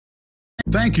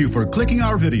Thank you for clicking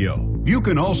our video. You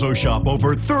can also shop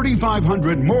over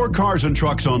 3,500 more cars and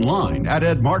trucks online at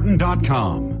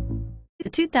edmartin.com. The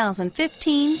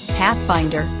 2015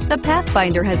 Pathfinder. The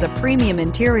Pathfinder has a premium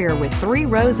interior with 3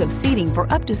 rows of seating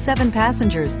for up to 7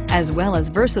 passengers, as well as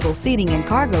versatile seating and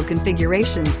cargo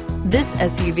configurations. This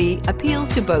SUV appeals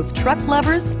to both truck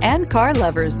lovers and car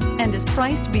lovers and is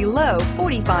priced below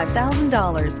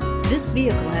 $45,000. This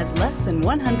vehicle has less than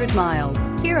 100 miles.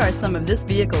 Here are some of this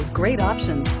vehicle's great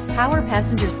options: power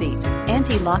passenger seat,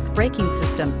 anti-lock braking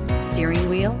system, steering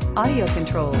wheel audio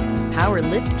controls, power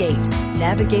lift gate,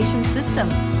 navigation system,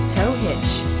 tow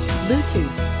hitch,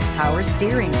 Bluetooth, power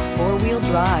steering, 4-wheel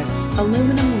drive,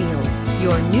 aluminum wheels.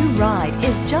 Your new ride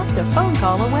is just a phone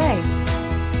call away.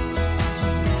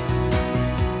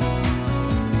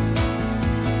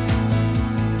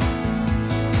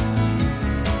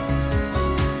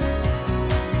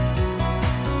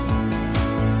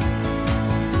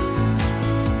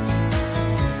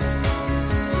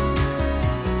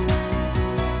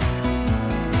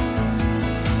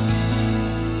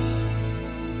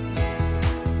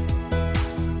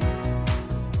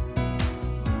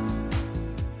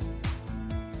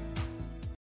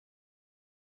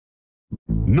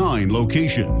 Nine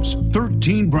locations,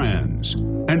 13 brands,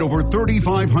 and over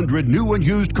 3,500 new and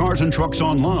used cars and trucks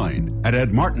online at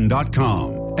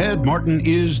edmartin.com. Ed Martin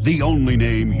is the only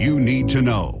name you need to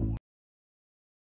know.